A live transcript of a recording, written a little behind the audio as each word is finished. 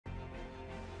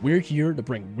We're here to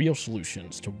bring real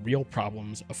solutions to real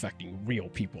problems affecting real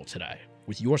people today.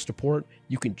 With your support,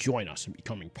 you can join us in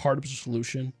becoming part of the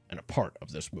solution and a part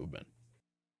of this movement.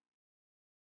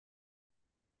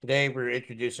 Today, we're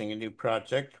introducing a new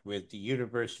project with the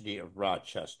University of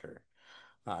Rochester.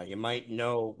 You might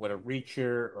know what a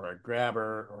reacher or a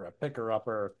grabber or a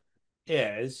picker-upper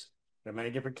is. There are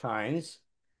many different kinds.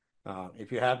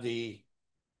 If you have the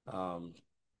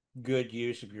good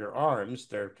use of your arms,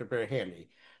 they're very handy.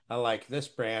 I like this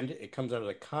brand. It comes out of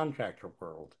the contractor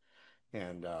world.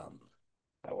 And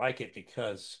I like it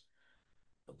because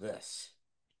of this.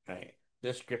 Right?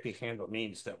 This grippy handle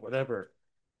means that whatever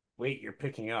weight you're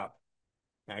picking up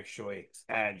actually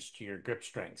adds to your grip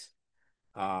strength.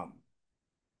 Um,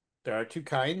 there are two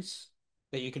kinds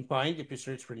that you can find if you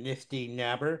search for Nifty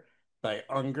Nabber by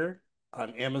Unger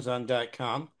on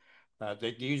Amazon.com.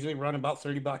 They usually run about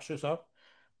 $30 or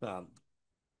so.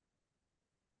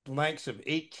 Lengths of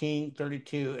 18,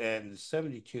 32, and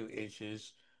 72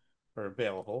 inches are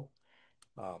available.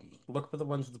 Look for the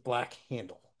ones with the black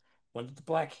handle. Ones with the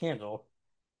black handle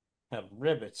have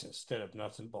rivets instead of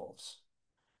nuts and bolts,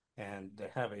 and they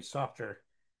have a softer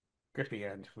grippy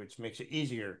end, which makes it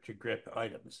easier to grip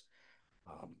items.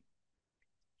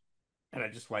 And I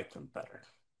just like them better.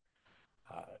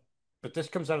 But this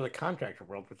comes out of the contractor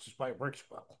world, which is why it works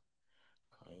well.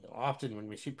 Often when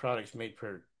we see products made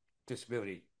for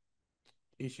disability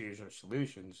issues or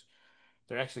solutions,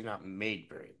 they're actually not made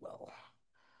very well.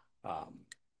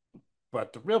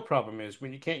 But the real problem is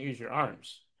when you can't use your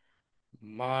arms.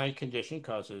 My condition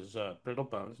causes brittle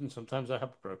bones, and sometimes I have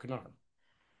a broken arm.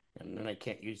 And then I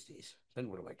can't use these. Then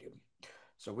what do I do?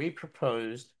 So we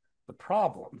proposed the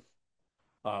problem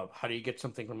of how do you get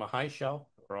something from a high shelf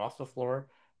or off the floor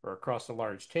or across a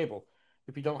large table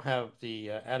if you don't have the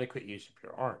adequate use of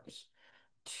your arms,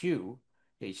 to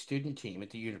a student team at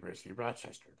the University of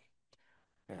Rochester.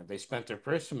 And they spent their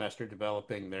first semester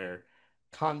developing their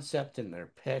concept and their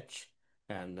pitch.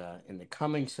 And in the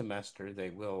coming semester, they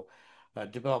will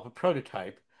develop a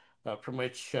prototype from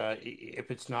which,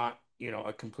 if it's not,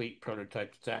 a complete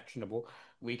prototype that's actionable,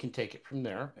 we can take it from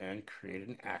there and create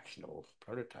an actionable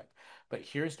prototype. But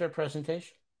here's their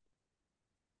presentation.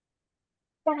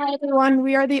 Hi, everyone.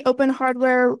 We are the Open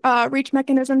Hardware Reach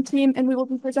Mechanism team, and we will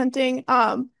be presenting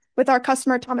with our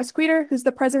customer, Thomas Queter, who's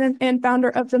the president and founder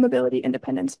of the Mobility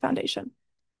Independence Foundation.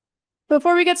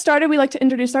 Before we get started, we like to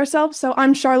introduce ourselves. So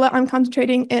I'm Charlotte. I'm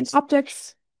concentrating in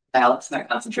optics. Alex, my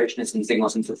concentration is in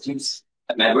signals and systems.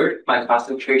 I'm Edward. My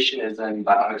concentration is in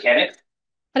biomechanics.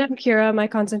 And I'm Kira. My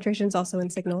concentration is also in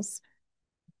signals.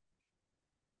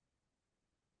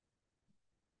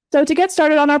 So to get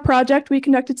started on our project, we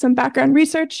conducted some background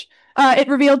research. It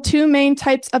revealed two main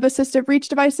types of assistive reach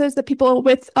devices that people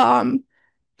with in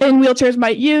wheelchairs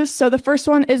might use. So the first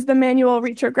one is the manual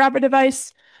reacher grabber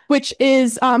device, which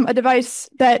is a device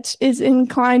that is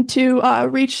inclined to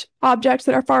reach objects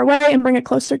that are far away and bring it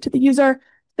closer to the user.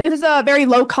 This is a very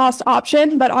low-cost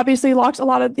option, but obviously lacks a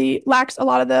lot of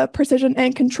the precision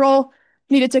and control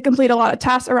needed to complete a lot of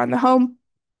tasks around the home.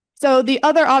 So the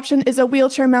other option is a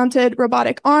wheelchair-mounted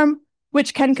robotic arm,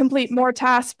 which can complete more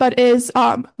tasks, but is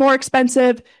more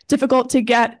expensive, difficult to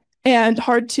get, and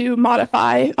hard to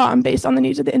modify based on the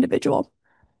needs of the individual.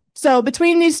 So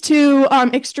between these two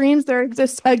extremes, there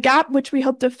exists a gap, which we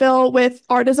hope to fill with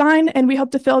our design, and we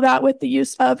hope to fill that with the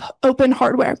use of open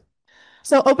hardware.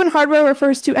 So open hardware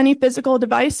refers to any physical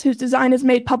device whose design is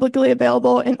made publicly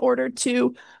available in order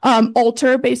to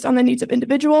alter based on the needs of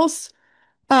individuals.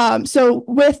 So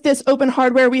with this open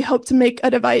hardware, we hope to make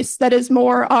a device that is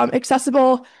more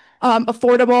accessible,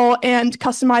 affordable, and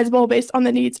customizable based on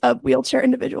the needs of wheelchair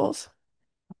individuals.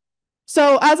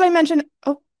 So as I mentioned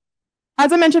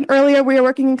earlier, we are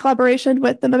working in collaboration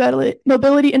with the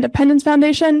Mobility Independence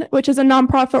Foundation, which is a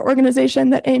nonprofit organization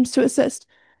that aims to assist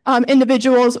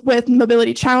individuals with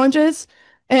mobility challenges.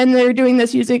 And they're doing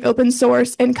this using open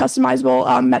source and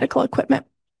customizable medical equipment.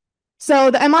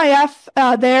 So the MIF,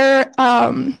 they're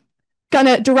going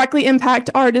to directly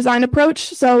impact our design approach.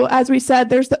 So as we said,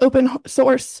 there's the open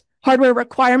source hardware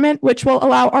requirement, which will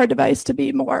allow our device to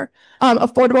be more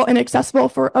affordable and accessible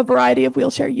for a variety of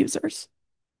wheelchair users.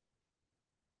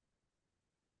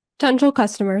 Potential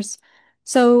customers.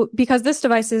 So because this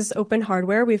device is open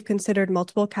hardware, we've considered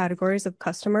multiple categories of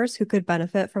customers who could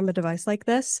benefit from a device like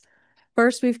this.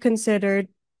 First, we've considered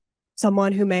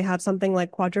someone who may have something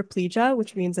like quadriplegia,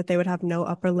 which means that they would have no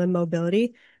upper limb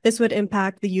mobility. This would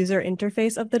impact the user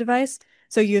interface of the device.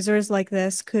 So users like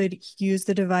this could use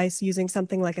the device using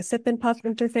something like a sip and puff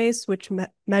interface, which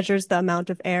measures the amount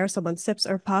of air someone sips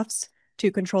or puffs to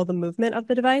control the movement of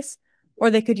the device. Or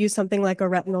they could use something like a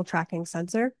retinal tracking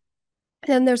sensor.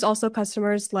 Then there's also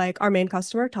customers like our main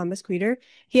customer, Thomas Queter.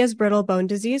 He has brittle bone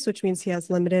disease, which means he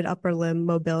has limited upper limb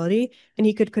mobility, and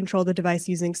he could control the device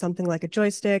using something like a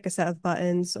joystick, a set of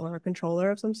buttons, or a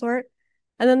controller of some sort.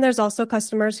 And then there's also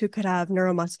customers who could have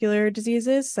neuromuscular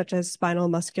diseases, such as spinal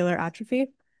muscular atrophy.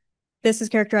 This is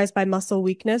characterized by muscle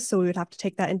weakness, so we would have to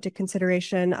take that into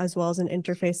consideration, as well as an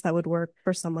interface that would work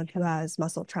for someone who has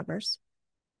muscle tremors.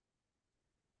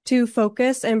 To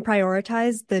focus and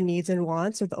prioritize the needs and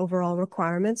wants or the overall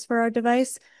requirements for our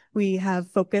device, we have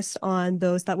focused on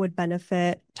those that would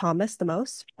benefit Thomas the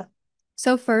most.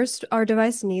 So first, our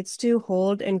device needs to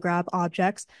hold and grab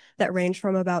objects that range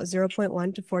from about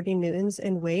 0.1 to 40 newtons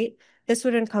in weight. This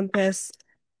would encompass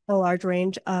a large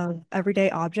range of everyday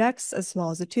objects, as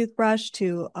small as a toothbrush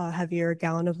to a heavier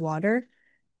gallon of water.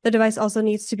 The device also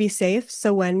needs to be safe,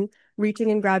 so when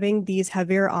reaching and grabbing these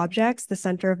heavier objects, the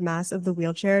center of mass of the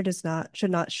wheelchair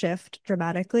should not shift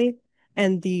dramatically,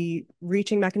 and the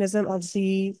reaching mechanism of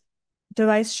the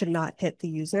device should not hit the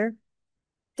user.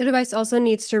 The device also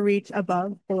needs to reach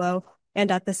above, below,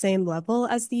 and at the same level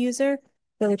as the user,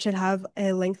 so it should have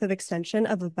a length of extension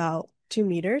of about 2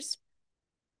 meters.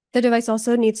 The device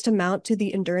also needs to mount to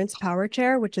the endurance power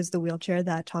chair, which is the wheelchair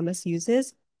that Thomas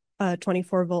uses, a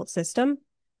 24-volt system.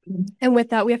 And with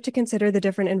that, we have to consider the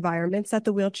different environments that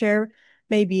the wheelchair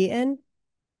may be in.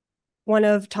 One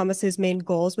of Thomas's main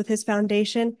goals with his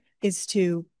foundation is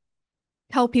to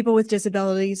help people with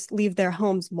disabilities leave their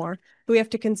homes more. But we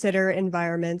have to consider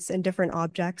environments and different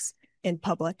objects in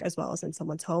public as well as in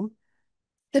someone's home.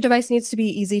 The device needs to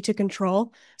be easy to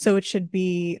control, so it should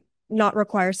not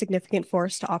require significant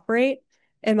force to operate.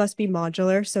 It must be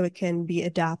modular, so it can be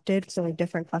adapted for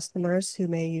different customers who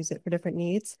may use it for different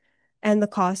needs. And the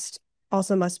cost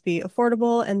also must be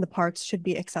affordable, and the parts should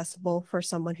be accessible for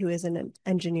someone who isn't an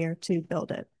engineer to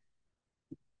build it.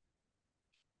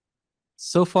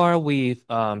 So far, we've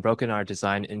broken our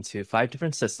design into 5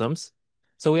 different systems.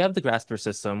 So we have the grasper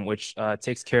system, which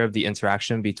takes care of the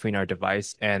interaction between our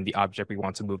device and the object we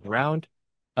want to move around.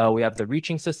 We have the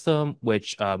reaching system,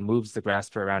 which moves the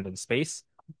grasper around in space.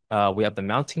 We have the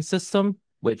mounting system,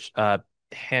 which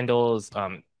handles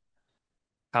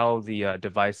how the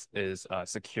device is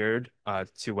secured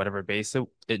to whatever base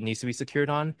it needs to be secured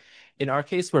on. In our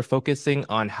case, we're focusing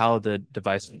on how the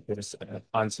device goes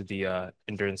onto the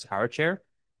endurance power chair.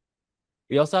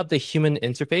 We also have the human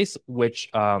interface, which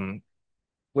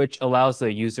allows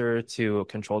the user to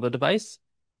control the device.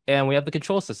 And we have the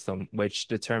control system, which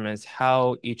determines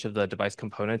how each of the device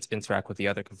components interact with the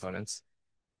other components.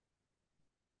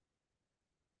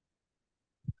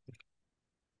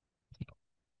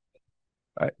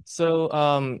 All right,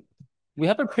 so we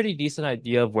have a pretty decent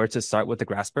idea of where to start with the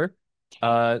grasper.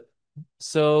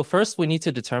 So first we need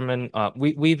to determine,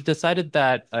 we've decided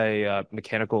that a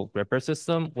mechanical gripper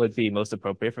system would be most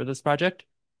appropriate for this project.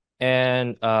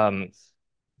 And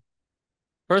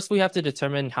first we have to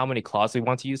determine how many claws we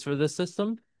want to use for this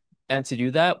system. And to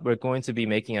do that, we're going to be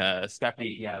making a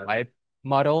scrappy live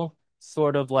model,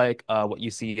 sort of like what you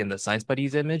see in the Science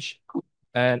Buddies image.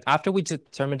 And after we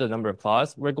determine the number of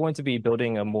claws, we're going to be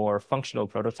building a more functional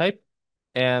prototype.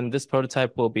 And this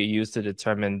prototype will be used to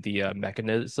determine the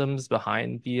mechanisms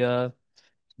behind the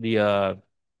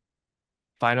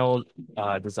final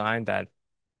design that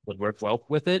would work well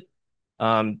with it.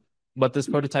 What this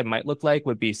prototype might look like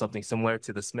would be something similar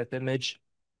to the Smith image.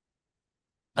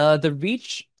 The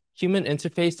reach, human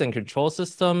interface, and control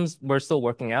systems, we're still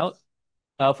working out.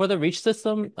 For the reach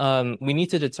system, we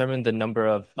need to determine the number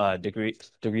of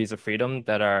degrees of freedom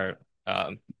that are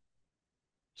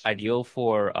ideal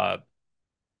for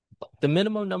the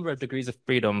minimum number of degrees of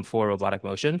freedom for robotic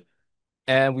motion.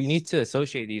 And we need to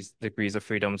associate these degrees of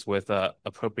freedoms with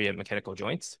appropriate mechanical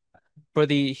joints. For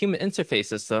the human interface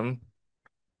system,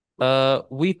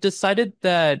 we've decided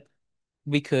that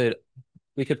we could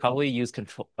probably use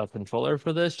a controller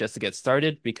for this just to get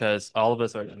started, because all of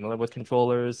us are familiar with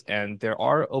controllers, and there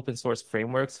are open source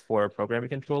frameworks for programming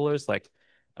controllers like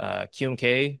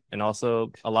QMK, and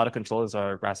also a lot of controllers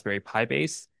are Raspberry Pi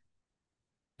based.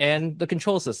 And the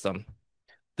control system.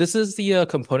 This is the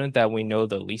component that we know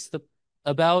the least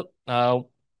about.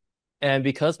 And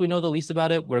because we know the least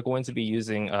about it, we're going to be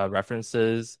using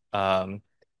references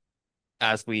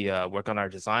as we work on our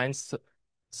designs.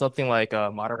 Something like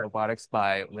Modern Robotics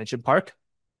by Lynch and Park.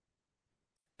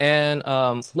 And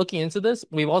looking into this,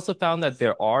 we've also found that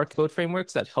there are code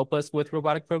frameworks that help us with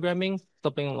robotic programming,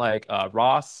 something like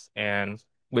ROS,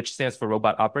 which stands for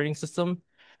Robot Operating System.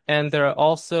 And there are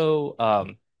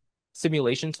also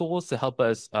simulation tools to help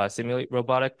us simulate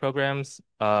robotic programs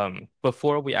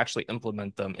before we actually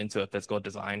implement them into a physical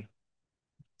design.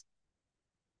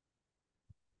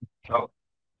 All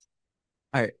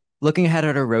right. Looking ahead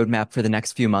at our roadmap for the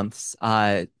next few months,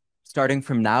 starting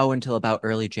from now until about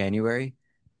early January,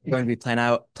 we're going to be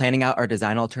planning out our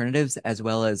design alternatives as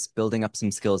well as building up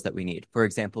some skills that we need. For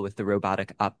example, with the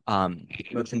robotic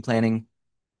motion planning,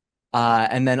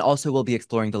 and then also we'll be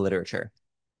exploring the literature.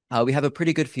 We have a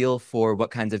pretty good feel for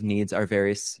what kinds of needs our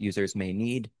various users may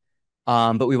need,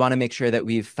 but we want to make sure that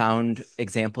we've found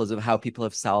examples of how people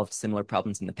have solved similar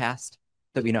problems in the past,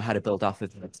 that we know how to build off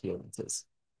of their experiences.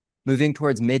 Moving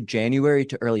towards mid-January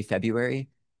to early February,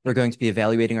 we're going to be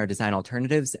evaluating our design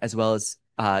alternatives as well as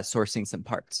sourcing some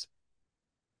parts.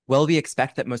 Well, we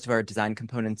expect that most of our design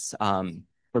components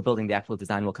for building the actual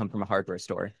design will come from a hardware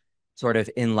store, sort of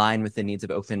in line with the needs of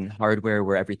open hardware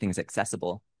where everything's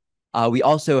accessible. We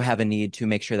also have a need to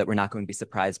make sure that we're not going to be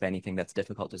surprised by anything that's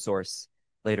difficult to source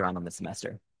later on in the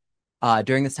semester.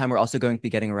 During this time, we're also going to be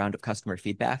getting a round of customer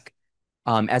feedback,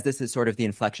 as this is sort of the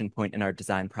inflection point in our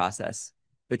design process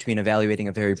between evaluating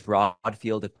a very broad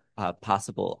field of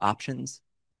possible options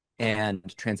and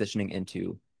transitioning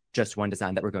into just one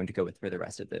design that we're going to go with for the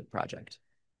rest of the project.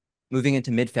 Moving into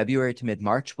mid-February to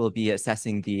mid-March, we'll be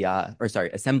assembling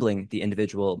the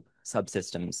individual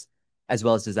subsystems, as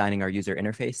well as designing our user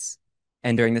interface.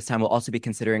 And during this time, we'll also be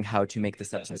considering how to make the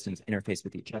subsystems interface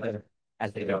with each other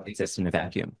as they don't exist in a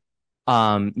vacuum.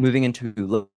 Moving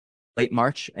into late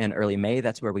March and early May,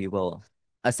 that's where we will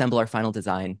assemble our final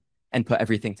design and put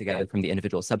everything together from the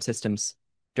individual subsystems.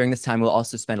 During this time, we'll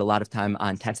also spend a lot of time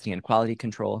on testing and quality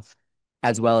control,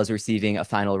 as well as receiving a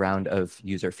final round of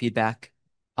user feedback,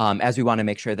 as we want to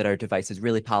make sure that our device is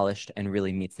really polished and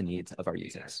really meets the needs of our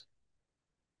users.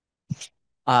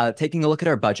 Taking a look at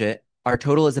our budget, our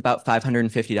total is about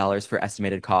 $550 for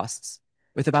estimated costs,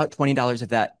 with about $20 of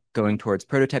that going towards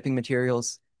prototyping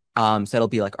materials. So that'll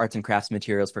be like arts and crafts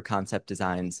materials for concept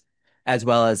designs, as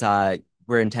well as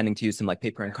we're intending to use some like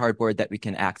paper and cardboard that we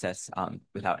can access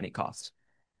without any cost.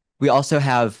 We also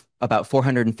have about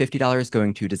 $450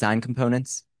 going to design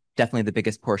components, definitely the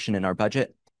biggest portion in our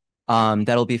budget.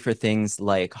 That'll be for things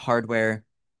like hardware,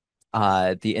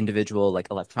 the individual like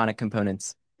electronic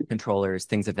components, controllers,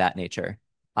 things of that nature,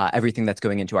 everything that's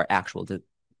going into our actual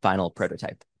final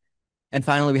prototype. And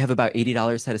finally, we have about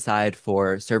 $80 set aside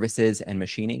for services and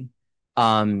machining,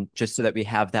 just so that we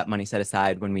have that money set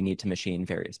aside when we need to machine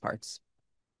various parts.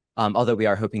 Although we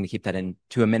are hoping to keep that in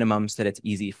to a minimum so that it's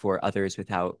easy for others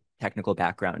without technical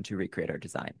background to recreate our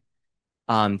design.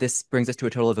 This brings us to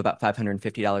a total of about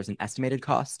 $550 in estimated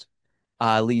cost,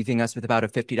 leaving us with about a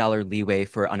 $50 leeway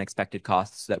for unexpected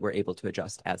costs that we're able to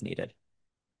adjust as needed.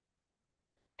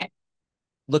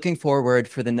 Looking forward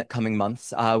for the coming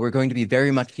months, we're going to be very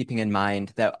much keeping in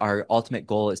mind that our ultimate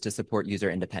goal is to support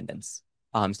user independence.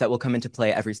 So that will come into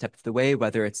play every step of the way,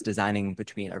 whether it's designing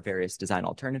between our various design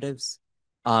alternatives,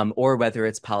 or whether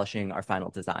it's polishing our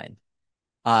final design.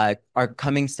 Our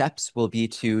coming steps will be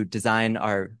to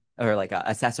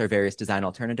assess our various design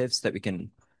alternatives so that we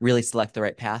can really select the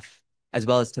right path, as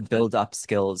well as to build up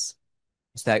skills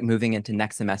so that moving into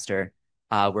next semester,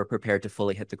 we're prepared to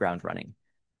fully hit the ground running.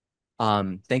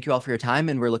 Thank you all for your time,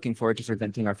 and we're looking forward to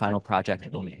presenting our final project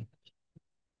in May.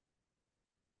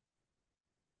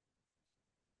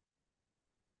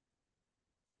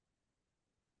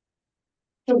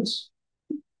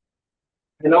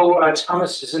 I know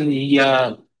Thomas is in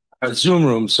the Zoom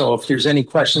room, so if there's any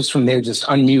questions from there, just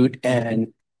unmute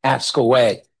and ask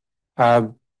away. Yeah,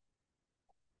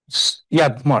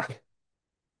 Mark.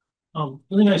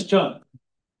 Really nice job.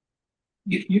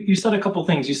 You said a couple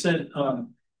things. You said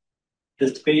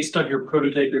that based on your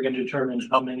prototype, you're going to determine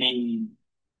how many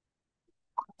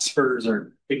spurs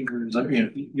or fingers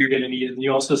you're going to need. And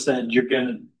you also said you're going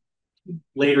to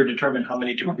later determine how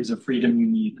many degrees of freedom you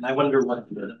need. And I wonder what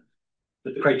the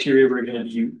criteria we're going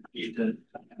to use to.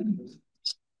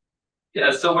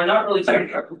 Yeah, so we're not really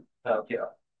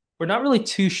We're not really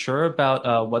too sure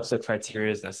about what the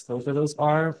criteria necessary for those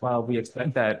are. We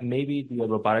expect that maybe the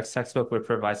robotics textbook would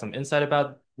provide some insight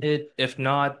about it. If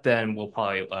not, then we'll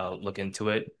probably look into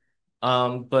it.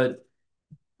 But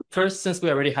first, since we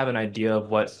already have an idea of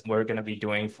what we're going to be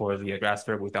doing for the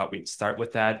Grasper, we thought we'd start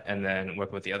with that and then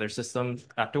work with the other systems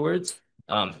afterwards.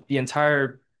 The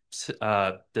entire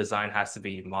design has to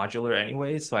be modular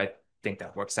anyway, so I think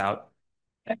that works out.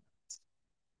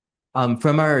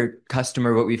 From our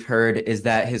customer, what we've heard is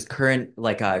that his current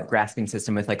grasping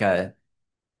system with like a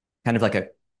kind of like a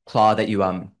claw that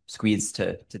you squeeze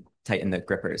to tighten the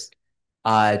grippers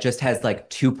just has like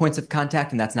 2 points of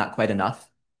contact, and that's not quite enough.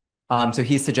 So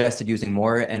he suggested using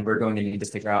more, and we're going to need to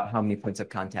figure out how many points of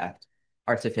contact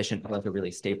are sufficient for like a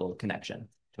really stable connection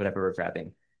to whatever we're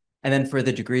grabbing. And then for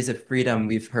the degrees of freedom,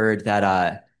 we've heard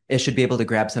that it should be able to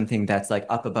grab something that's like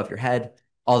up above your head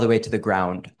all the way to the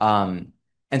ground. And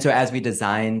so as we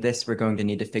design this, we're going to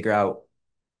need to figure out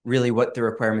really what the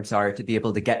requirements are to be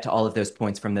able to get to all of those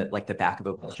points from the back of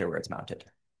a wheelchair where it's mounted.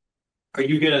 Are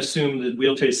you going to assume the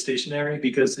wheelchair is stationary?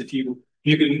 Because if you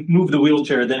can move the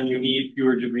wheelchair, then you need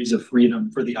fewer degrees of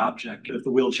freedom for the object. If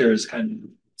the wheelchair is kind of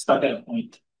stuck at a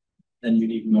point, then you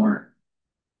need more.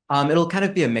 It'll kind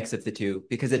of be a mix of the two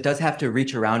because it does have to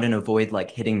reach around and avoid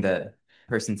like hitting the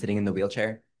person sitting in the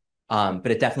wheelchair.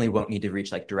 But it definitely won't need to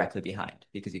reach like directly behind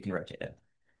because you can rotate it.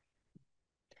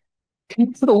 Can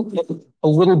you put a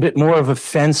little bit more of a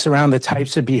fence around the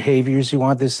types of behaviors you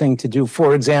want this thing to do?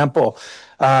 For example,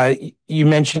 you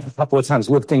mentioned a couple of times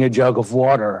lifting a jug of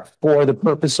water for the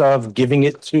purpose of giving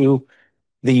it to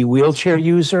the wheelchair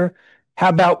user. How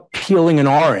about peeling an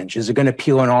orange? Is it going to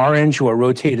peel an orange or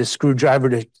rotate a screwdriver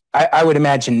to? I would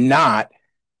imagine not.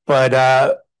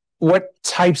 But what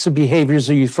types of behaviors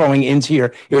are you throwing into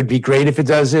your? It would be great if it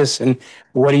does this. And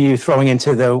what are you throwing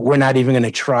into the? We're not even going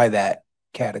to try that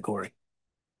category.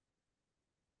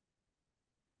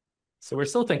 So we're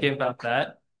still thinking about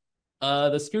that.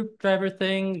 The screwdriver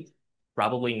thing,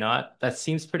 probably not. That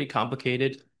seems pretty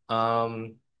complicated.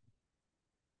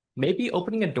 Maybe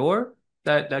opening a door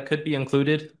that could be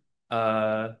included.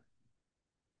 Yeah,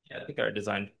 I think our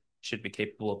design should be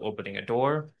capable of opening a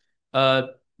door. Mr.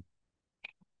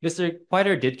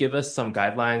 Quiter did give us some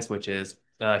guidelines, which is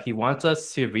he wants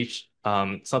us to reach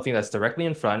something that's directly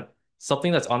in front,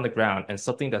 something that's on the ground, and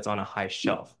something that's on a high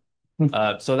shelf.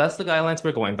 So that's the guidelines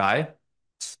we're going by.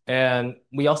 And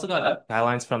we also got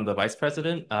guidelines from the vice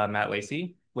president, Matt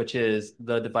Lacey, which is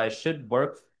the device should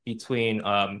work between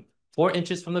 4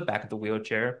 inches from the back of the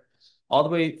wheelchair all the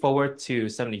way forward to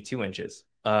 72 inches,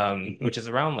 which is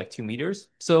around like 2 meters.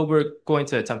 So we're going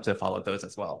to attempt to follow those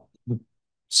as well.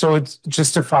 So it's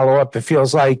just to follow up, it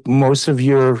feels like most of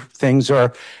your things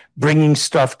are bringing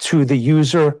stuff to the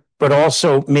user, but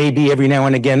also maybe every now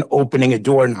and again opening a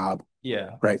doorknob.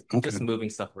 Yeah. Right. Okay. Just moving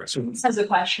stuff around. So, Has a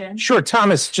question. sure,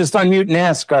 Thomas, just unmute and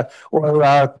ask,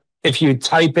 or if you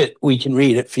type it, we can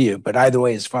read it for you, but either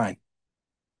way is fine.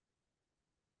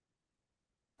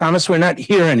 Thomas, we're not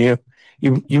hearing you.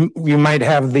 You might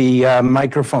have the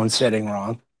microphone setting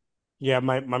wrong. Yeah,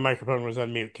 my microphone was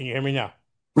on mute. Can you hear me now?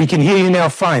 We can hear you now.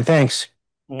 Fine, thanks.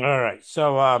 All right.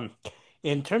 So,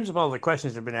 in terms of all the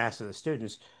questions that have been asked of the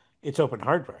students, it's open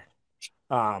hardware.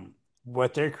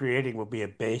 What they're creating will be a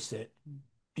base that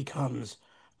becomes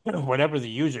whatever the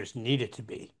users need it to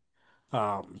be.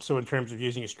 So in terms of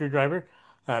using a screwdriver,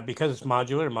 because it's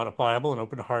modular and modifiable and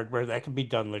open hardware, that can be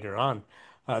done later on.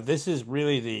 This is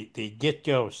really the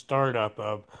get-go startup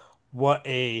of what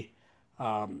a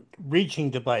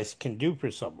reaching device can do for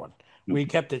someone. We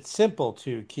kept it simple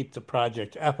to keep the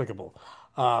project applicable.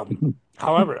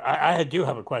 However, I do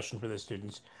have a question for the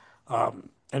students, and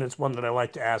it's one that I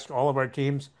like to ask all of our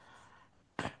teams.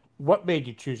 What made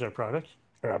you choose our product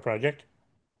or our project?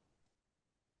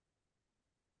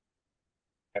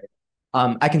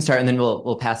 I can start and then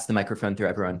we'll pass the microphone through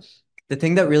everyone. The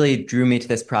thing that really drew me to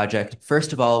this project,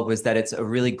 first of all, was that it's a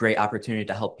really great opportunity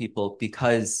to help people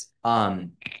because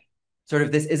sort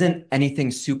of this isn't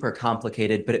anything super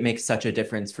complicated, but it makes such a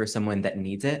difference for someone that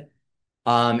needs it.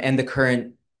 And the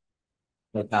current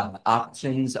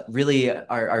options really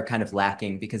are kind of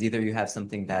lacking because either you have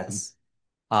something that's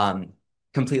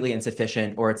completely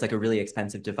insufficient or it's like a really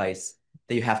expensive device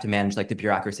that you have to manage like the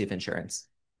bureaucracy of insurance.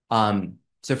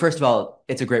 So first of all,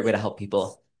 it's a great way to help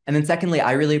people. And then secondly,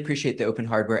 I really appreciate the open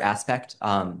hardware aspect.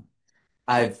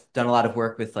 I've done a lot of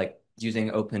work with like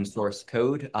using open source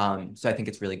code. So I think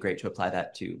it's really great to apply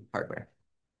that to hardware.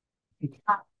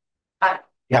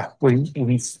 Yeah, we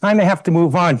kind of have to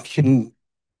move on.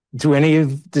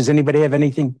 Does anybody have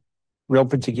anything real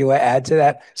particular add to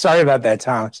that? Sorry about that,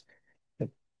 Thomas.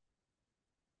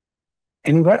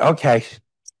 Anybody? Okay.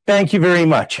 Thank you very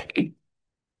much.